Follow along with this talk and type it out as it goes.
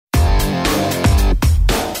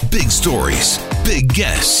stories, big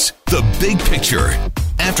guests, the big picture.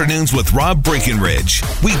 Afternoons with Rob Breckenridge.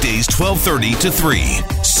 Weekdays 12:30 to 3,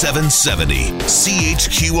 770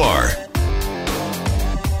 CHQR.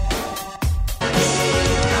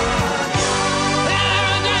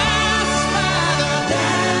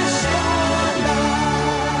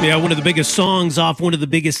 Yeah, one of the biggest songs off one of the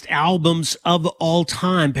biggest albums of all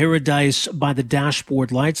time, Paradise by the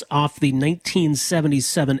Dashboard Lights, off the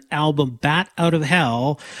 1977 album Bat Out of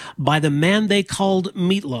Hell by the man they called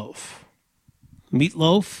Meatloaf.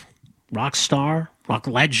 Meatloaf, rock star, rock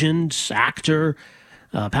legend, actor,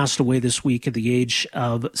 passed away this week at the age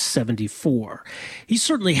of 74. He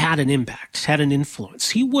certainly had an impact, had an influence.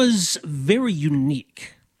 He was very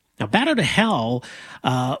unique. Now, Bat Out of Hell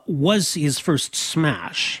was his first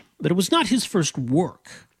smash, but it was not his first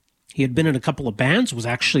work. He had been in a couple of bands, was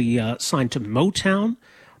actually signed to Motown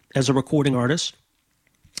as a recording artist.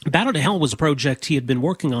 Bat Out of Hell was a project he had been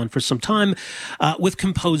working on for some time with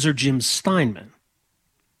composer Jim Steinman.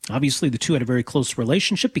 Obviously, the two had a very close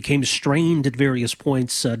relationship, became strained at various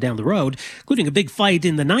points down the road, including a big fight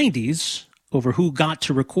in the 90s over who got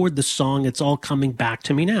to record the song It's All Coming Back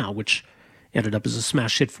to Me Now, which ended up as a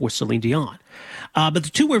smash hit for Celine Dion. But the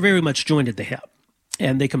two were very much joined at the hip,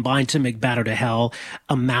 and they combined to make Bat Out of Hell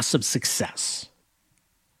a massive success.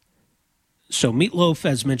 So Meatloaf,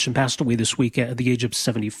 as mentioned, passed away this week at the age of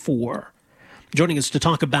 74. Joining us to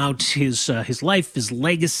talk about his life, his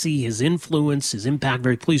legacy, his influence, his impact.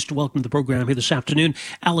 Very pleased to welcome to the program here this afternoon,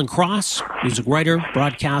 Alan Cross, music writer,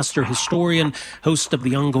 broadcaster, historian, host of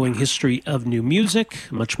the Ongoing History of New Music,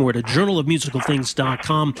 much more at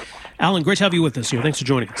journalofmusicalthings.com. Alan, great to have you with us here. Thanks for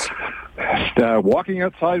joining us. Walking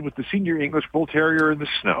outside with the senior English Bull Terrier in the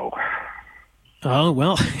snow. Oh,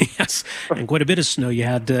 well, yes, and quite a bit of snow you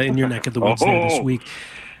had in your neck of the woods there this week.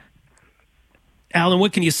 Alan,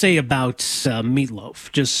 what can you say about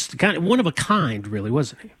Meatloaf? Just kind of one of a kind, really,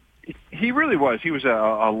 wasn't he? He really was. He was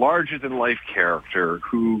a larger-than-life character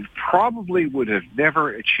who probably would have never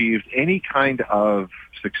achieved any kind of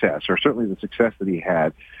success, or certainly the success that he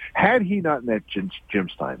had he not met Jim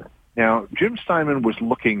Steinman. Now, Jim Steinman was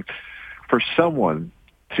looking for someone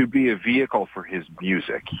to be a vehicle for his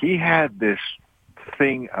music. He had this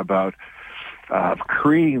thing about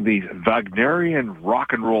creating these Wagnerian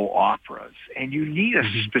rock and roll operas, and you need a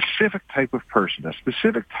specific type of person, a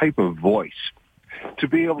specific type of voice to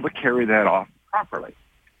be able to carry that off properly.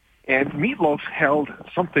 And Meatloaf held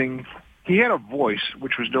something, he had a voice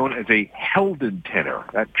which was known as a Helden tenor.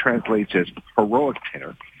 That translates as heroic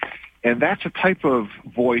tenor. And that's a type of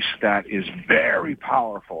voice that is very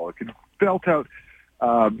powerful. It can belt out,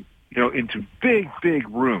 into big, big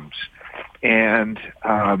rooms. And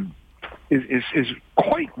is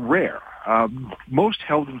quite rare. Most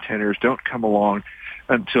Helden tenors don't come along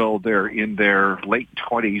until they're in their late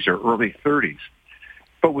 20s or early 30s.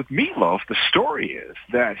 But with Meatloaf, the story is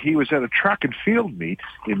that he was at a track and field meet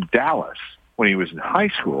in Dallas when he was in high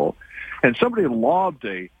school, and somebody lobbed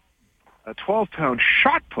a 12-pound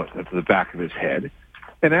shot put into the back of his head,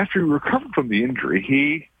 and after he recovered from the injury,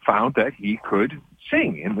 he found that he could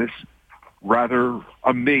sing in this rather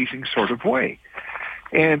amazing sort of way.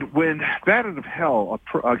 And when Bat Out of Hell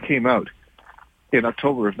came out in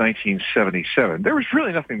October of 1977, there was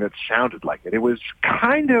really nothing that sounded like it. It was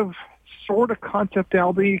kind of, sort of concept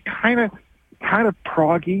album, kind of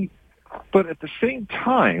proggy, but at the same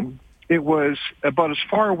time, it was about as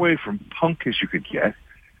far away from punk as you could get.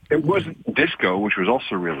 It wasn't disco, which was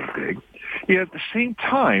also really big. Yet at the same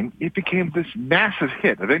time, it became this massive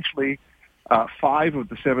hit. Eventually, 5 of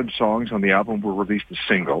the 7 songs on the album were released as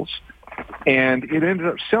singles. And it ended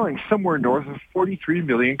up selling somewhere north of 43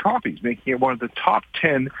 million copies, making it one of the top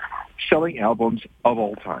 10 selling albums of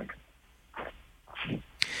all time.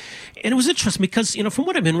 And it was interesting because, from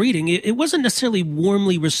what I've been reading, it wasn't necessarily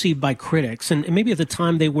warmly received by critics, and maybe at the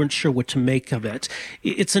time they weren't sure what to make of it.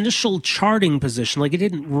 Its initial charting position, it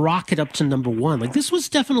didn't rocket up to number 1. This was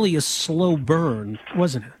definitely a slow burn,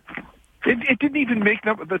 wasn't it? It didn't even make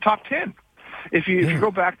the top 10. If you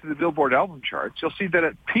go back to the Billboard album charts, you'll see that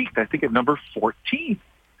it peaked, I think, at number 14,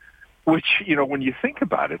 which, when you think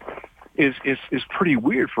about it, is pretty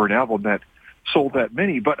weird for an album that sold that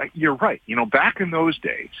many. But you're right. Back in those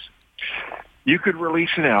days, you could release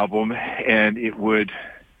an album and it would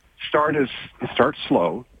start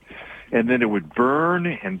slow, and then it would burn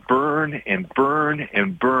and burn and burn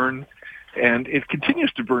and burn. And it continues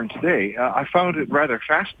to burn today. I found it rather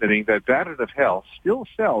fascinating that Bat Out of Hell still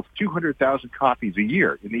sells 200,000 copies a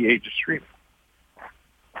year in the age of streaming.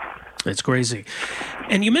 It's crazy.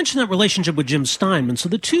 And you mentioned that relationship with Jim Steinman. So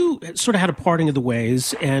the two sort of had a parting of the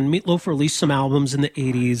ways, and Meat Loaf released some albums in the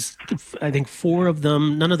 80s. I think 4 of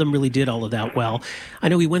them, none of them really did all of that well. I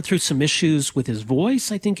know he went through some issues with his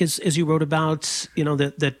voice, I think, as you wrote about,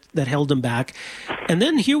 that held him back. And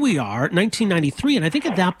then here we are, 1993, and I think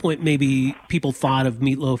at that point maybe people thought of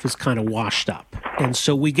Meat Loaf as kind of washed up. And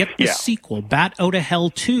so we get the sequel, Bat Outta Hell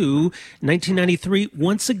 2, 1993,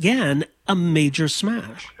 once again, a major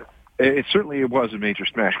smash. It certainly was a major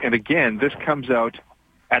smash. And again, this comes out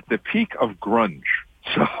at the peak of grunge.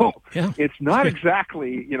 So it's not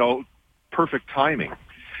exactly, perfect timing.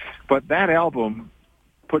 But that album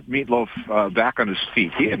put Meat Loaf back on his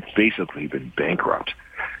feet. He had basically been bankrupt.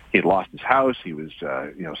 He had lost his house. He was,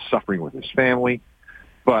 suffering with his family.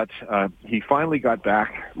 But he finally got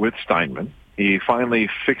back with Steinman. He finally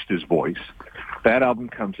fixed his voice. That album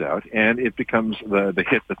comes out, and it becomes the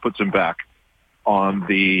hit that puts him back on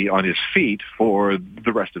his feet for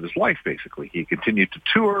the rest of his life, basically. He continued to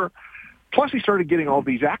tour. Plus, he started getting all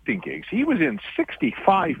these acting gigs. He was in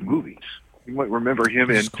 65 movies. You might remember him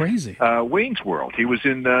in crazy. Wayne's World. He was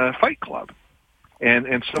in Fight Club, and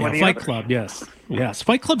so many Fight others. Club, yes.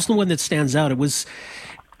 Fight Club's the one that stands out. It was,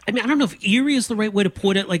 I don't know if eerie is the right way to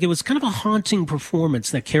put it. Like, it was kind of a haunting performance,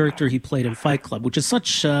 that character he played in Fight Club, which is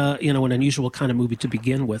such, an unusual kind of movie to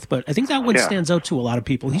begin with. But I think that one stands out to a lot of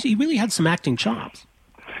people. He really had some acting chops.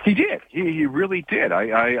 He did. He really did.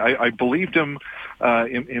 I believed him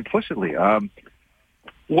implicitly.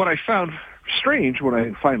 What I found strange when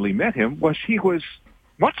I finally met him was he was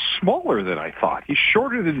much smaller than I thought. He's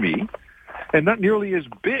shorter than me and not nearly as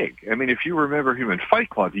big. I mean, if you remember him in Fight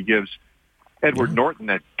Club, he gives Edward Norton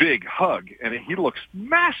that big hug, and he looks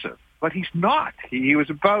massive, but he's not. He was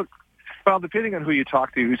about, well, depending on who you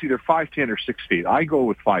talk to, he was either 5'10" or 6 feet. I go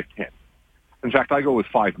with 5'10". In fact, I go with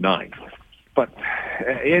 5'9". But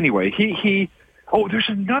anyway, there's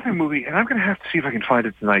another movie, and I'm going to have to see if I can find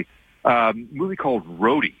it tonight, movie called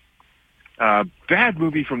Roadie. Bad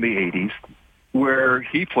movie from the 80s where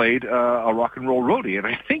he played a rock and roll roadie, and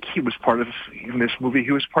I think he was part of, in this movie,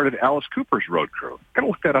 he was part of Alice Cooper's road crew. Got to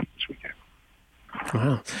look that up this weekend.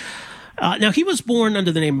 Wow. Now, he was born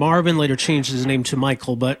under the name Marvin, later changed his name to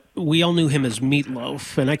Michael, but we all knew him as Meat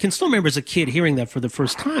Loaf. And I can still remember as a kid hearing that for the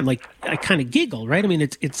first time. Like, I kind of giggle, right? I mean,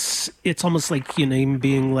 it's almost like your name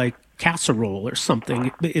being like casserole or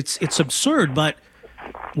something. It's absurd, but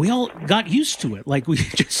we all got used to it. Like, we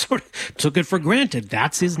just sort of took it for granted.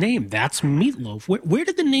 That's his name. That's Meat Loaf. Where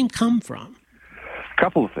did the name come from? A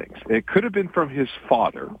couple of things. It could have been from his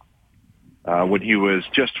father. When he was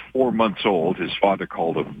just 4 months old, his father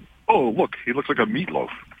called him, "Oh, look, he looks like a meatloaf."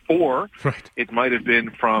 Or it might have been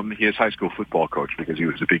from his high school football coach, because he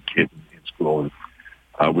was a big kid in school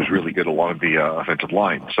and was really good along the offensive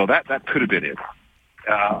line. So that could have been it.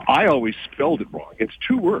 I always spelled it wrong. It's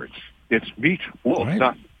 2 words. It's meat loaf,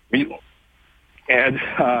 not meatloaf. And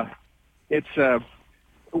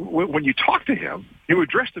when you talk to him, you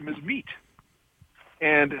addressed him as meat.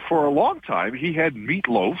 And for a long time, he had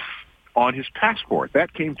meatloaf on his passport.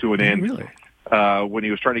 That came to an end when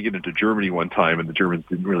he was trying to get into Germany one time, and the Germans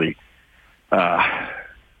didn't really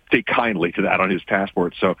take kindly to that on his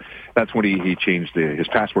passport. So that's when he changed his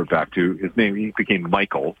passport back to his name. He became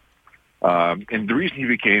Michael. And the reason he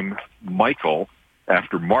became Michael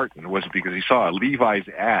after Martin was because he saw a Levi's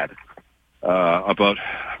ad about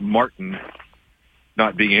Martin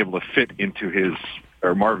not being able to fit into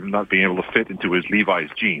Marvin not being able to fit into his Levi's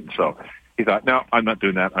jeans. So he thought, no, I'm not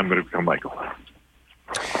doing that. I'm going to become Michael.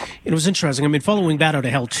 It was interesting. I mean, following Bat Outta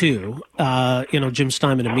Hell 2, Jim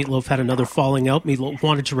Steinman and Meat Loaf had another falling out. Meat Loaf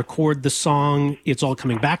wanted to record the song It's All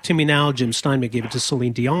Coming Back to Me Now. Jim Steinman gave it to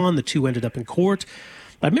Celine Dion. The two ended up in court.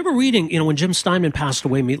 But I remember reading, when Jim Steinman passed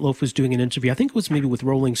away, Meat Loaf was doing an interview. I think it was maybe with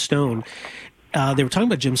Rolling Stone. They were talking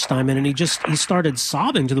about Jim Steinman, and he started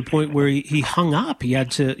sobbing to the point where he hung up. He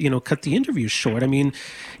had to, cut the interview short. I mean,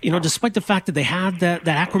 despite the fact that they had that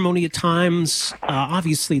acrimony at times,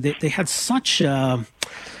 obviously they had such an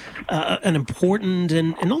important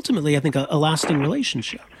and ultimately, I think, a lasting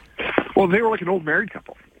relationship. Well, they were like an old married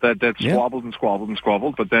couple that squabbled and squabbled and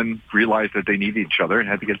squabbled, but then realized that they needed each other and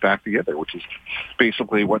had to get back together, which is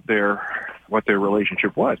basically what their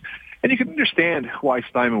relationship was. And you can understand why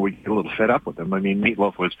Steinman would get a little fed up with him. I mean, Meat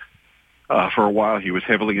Loaf was, for a while, he was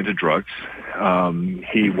heavily into drugs.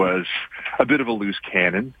 He was a bit of a loose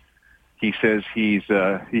cannon. He says he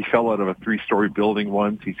fell out of a 3-story building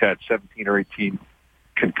once. He's had 17 or 18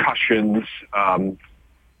 concussions.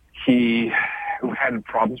 He had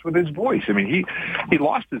problems with his voice. I mean, he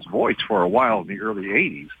lost his voice for a while in the early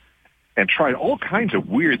 80s and tried all kinds of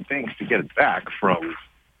weird things to get it back, from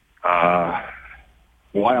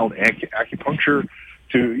wild acupuncture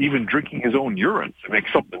to even drinking his own urine to make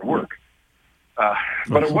something work.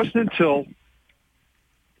 But it wasn't until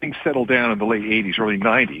things settled down in the late 80s, early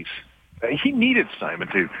 90s, he needed Simon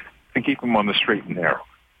to keep him on the straight and narrow.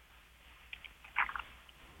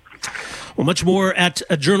 Well, much more at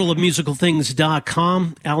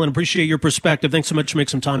journalofmusicalthings.com. Alan, appreciate your perspective. Thanks so much for making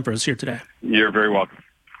some time for us here today. You're very welcome.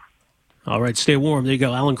 All right, stay warm. There you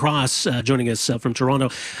go. Alan Cross joining us from Toronto,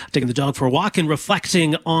 taking the dog for a walk and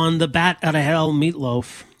reflecting on the Bat Out of Hell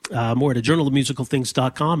Meatloaf. More at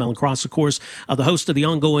journalofmusicalthings.com. Alan Cross, of course, the host of the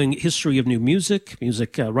ongoing History of New Music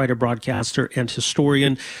writer, broadcaster, and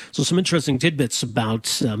historian. So some interesting tidbits about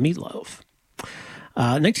Meatloaf.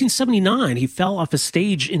 1979, he fell off a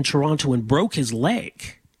stage in Toronto and broke his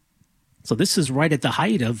leg. So this is right at the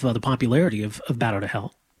height of the popularity of Bat Out of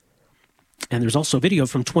Hell. And there's also a video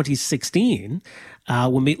from 2016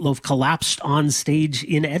 when Meatloaf collapsed on stage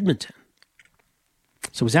in Edmonton.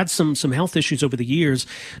 So he's had some health issues over the years.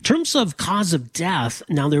 In terms of cause of death,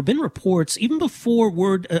 now there have been reports, even before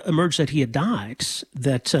word emerged that he had died,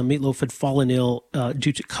 that Meatloaf had fallen ill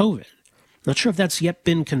due to COVID. Not sure if that's yet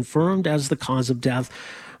been confirmed as the cause of death.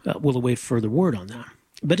 We'll await further word on that.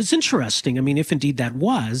 But it's interesting. I mean, if indeed that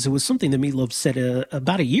was, it was something that Meatloaf said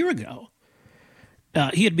about a year ago.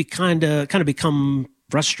 He had kind of become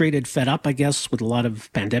frustrated, fed up, I guess, with a lot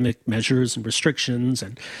of pandemic measures and restrictions,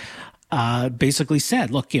 and basically said,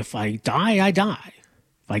 look, if I die, I die.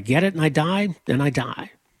 If I get it and I die, then I die.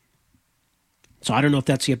 So I don't know if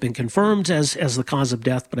that's yet been confirmed as the cause of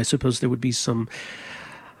death, but I suppose there would be some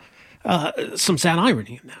sad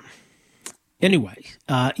irony in that. Anyway,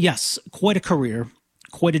 yes, quite a career,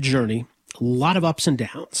 quite a journey, a lot of ups and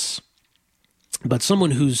downs. But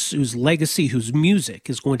someone whose legacy, whose music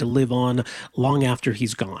is going to live on long after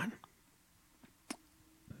he's gone.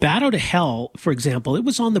 Bat Out of Hell, for example, it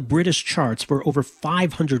was on the British charts for over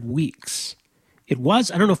 500 weeks. It was,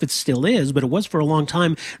 I don't know if it still is, but it was for a long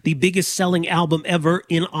time the biggest selling album ever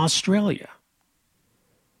in Australia.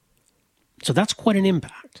 So that's quite an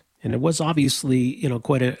impact. And it was obviously,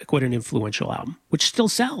 quite an influential album, which still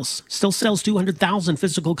sells 200,000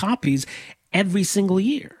 physical copies every single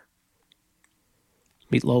year.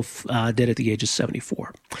 Meatloaf dead at the age of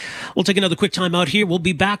 74. We'll take another quick time out here. We'll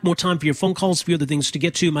be back. More time for your phone calls, a few other things to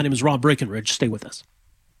get to. My name is Rob Breckenridge. Stay with us.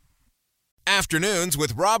 Afternoons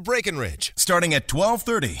with Rob Breckenridge, starting at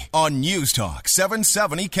 12:30 on News Talk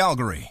 770 Calgary.